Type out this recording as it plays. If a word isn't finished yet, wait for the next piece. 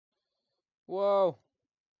Whoa.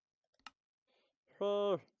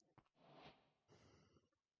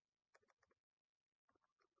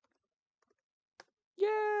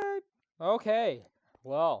 Yay! Okay.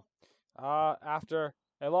 Well, after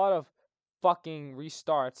a lot of fucking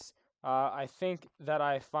restarts, I think that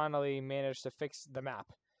I finally managed to fix the map.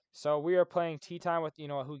 So we are playing Tea Time with, you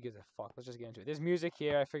know what, who gives a fuck? Let's just get into it. There's music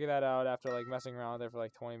here. I figured that out after like messing around there for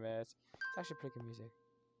like 20 minutes. It's actually pretty good music.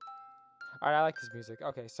 Alright, I like this music.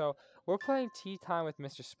 Okay, so we're playing Tea Time with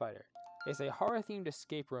Mr. Spider. It's a horror-themed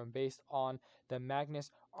escape room based on the Magnus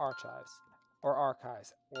Archives. Or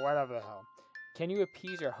Archives. Whatever the hell. Can you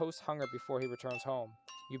appease your host's hunger before he returns home?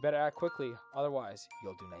 You better act quickly, otherwise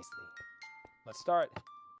you'll do nicely. Let's start.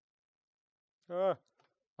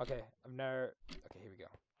 Okay, I've never... Okay, here we go.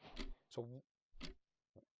 So,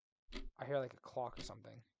 I hear like a clock or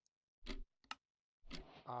something.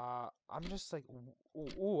 I'm just like...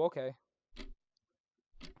 Ooh, okay.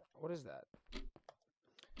 What is that?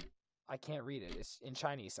 I can't read it. It's in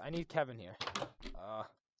Chinese. I need Kevin here.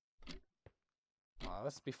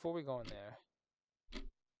 Let's... Before we go in there...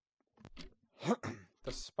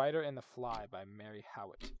 The Spider and the Fly by Mary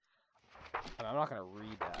Howitt. I mean, I'm not gonna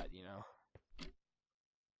read that, you know.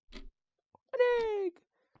 An egg!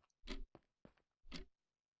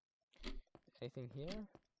 Anything here?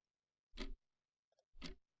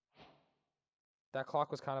 That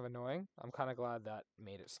clock was kind of annoying. I'm kind of glad that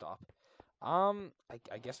made it stop. I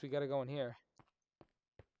guess we gotta go in here.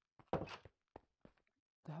 The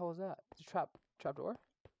hell is that? It's a trap door?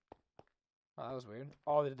 Oh, that was weird.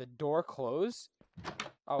 Oh, did the door close?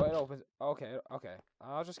 Oh, it opens. Okay.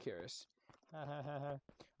 I was just curious. Alright,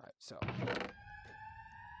 so.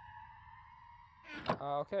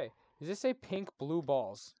 Okay. Does this say pink blue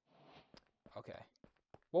balls? Okay.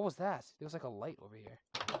 What was that? There was like a light over here.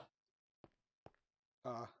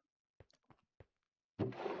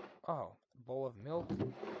 Oh, bowl of milk.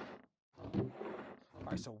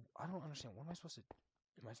 Alright, so I don't understand. What am I supposed to...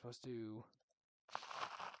 Am I supposed to...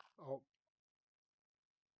 Oh.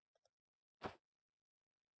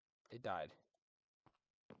 It died.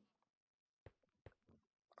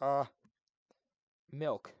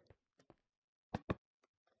 Milk. No,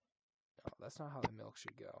 that's not how the milk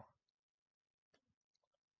should go.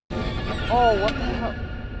 Oh, what the hell?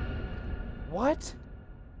 What?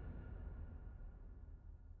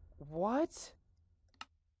 What? Is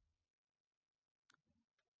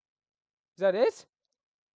that it?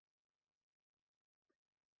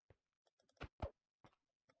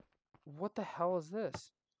 What the hell is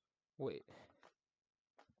this? Wait.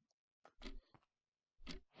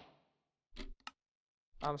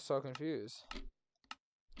 I'm so confused.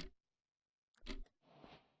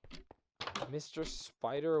 Mr.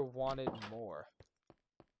 Spider wanted more.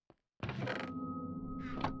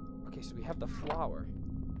 Okay, so we have the flower.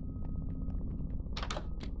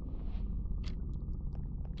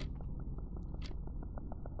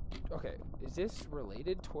 Okay, is this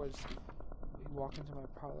related towards... We walk into my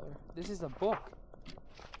parlor. This is a book.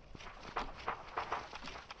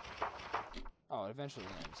 Oh, it eventually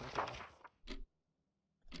ends. Okay.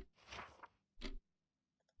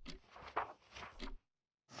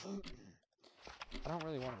 I don't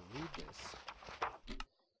really want to read this.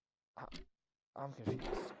 I'm confused.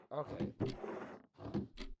 Okay.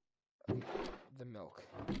 The milk.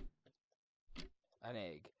 An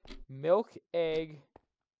egg. Milk, egg.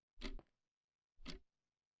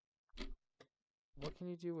 What can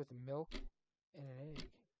you do with milk and an egg?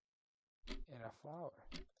 And a flower?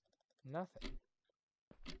 Nothing.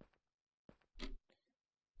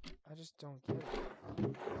 I just don't get it.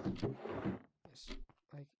 It's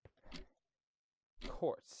like...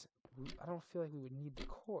 Quartz. I don't feel like we would need the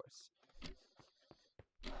quartz.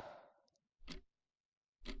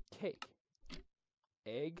 Cake.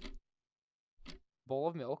 Egg. Bowl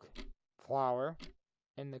of milk. Flour.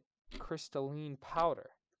 And the crystalline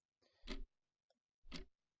powder.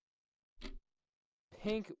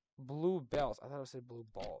 Pink blue bells. I thought it said blue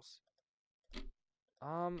balls.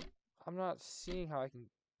 I'm not seeing how I can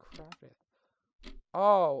craft it.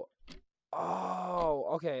 Oh.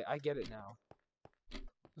 Okay, I get it now.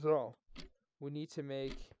 So, we need to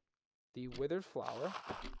make the withered flower.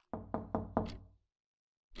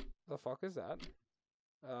 The fuck is that?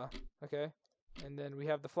 Okay. And then we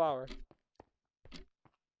have the flower.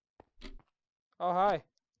 Oh, hi.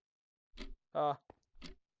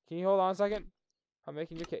 Can you hold on a second? I'm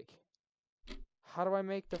making your cake. How do I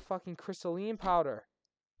make the fucking crystalline powder?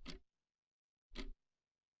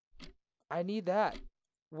 I need that.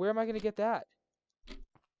 Where am I gonna get that?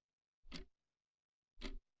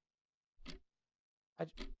 Oh,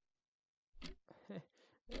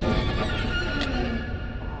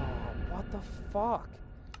 what the fuck?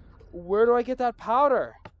 Where do I get that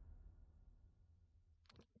powder?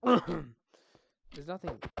 There's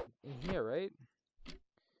nothing in here, right?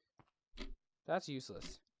 That's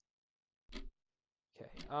useless. Okay.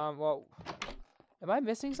 Well, am I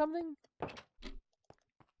missing something?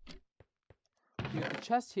 We have the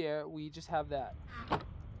chest here. We just have that.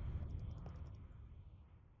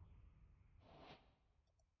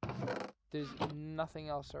 There's nothing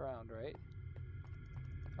else around, right?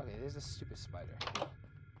 Okay, there's a stupid spider.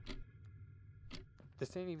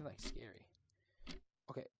 This ain't even, like, scary.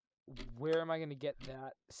 Okay, where am I gonna get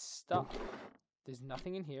that stuff? There's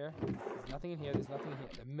nothing in here. There's nothing in here. There's nothing in here.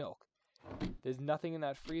 The milk. There's nothing in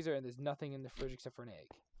that freezer, and there's nothing in the fridge except for an egg.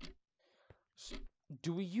 So,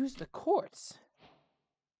 do we use the quartz?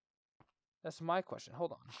 That's my question.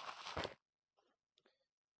 Hold on.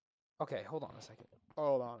 Okay, hold on a second.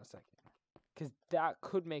 Hold on a second. Because that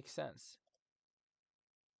could make sense.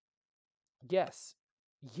 Yes.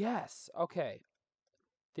 Yes. Okay.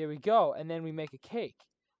 There we go. And then we make a cake.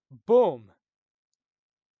 Boom.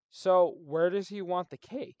 So, where does he want the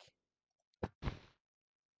cake?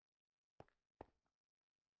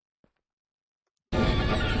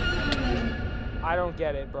 I don't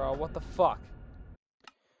get it, bro. What the fuck?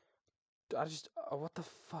 What the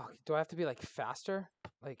fuck? Do I have to be, like, faster?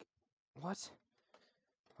 Like, what?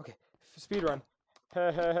 Okay, speed run.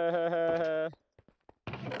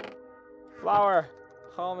 Flower.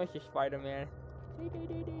 Call me Spider-Man.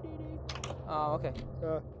 Oh, okay.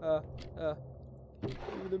 Give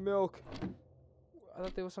me the milk. I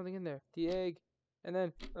thought there was something in there. The egg. And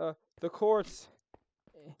then, the quartz.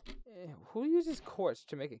 Who uses quartz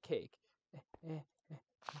to make a cake? Give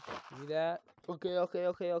me that.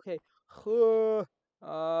 Okay.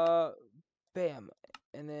 Bam.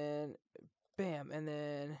 And then, bam. And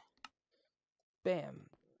then, bam.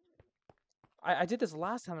 I did this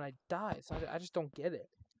last time and I died, so I just don't get it.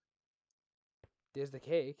 There's the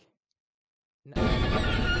cake. No.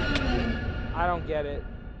 I don't get it.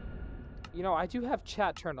 You know, I do have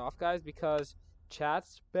chat turned off, guys, because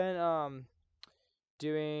chat's been,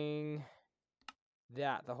 doing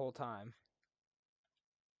that the whole time.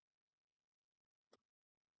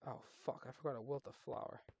 Oh, fuck. I forgot to wilt the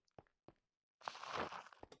flower.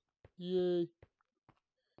 Yay.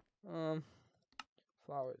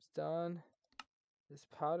 Flour's done. This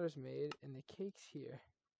powder's made, and the cake's here.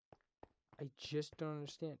 I just don't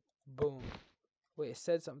understand. Boom. Wait, it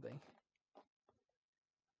said something.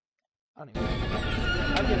 I don't even know.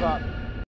 I give up.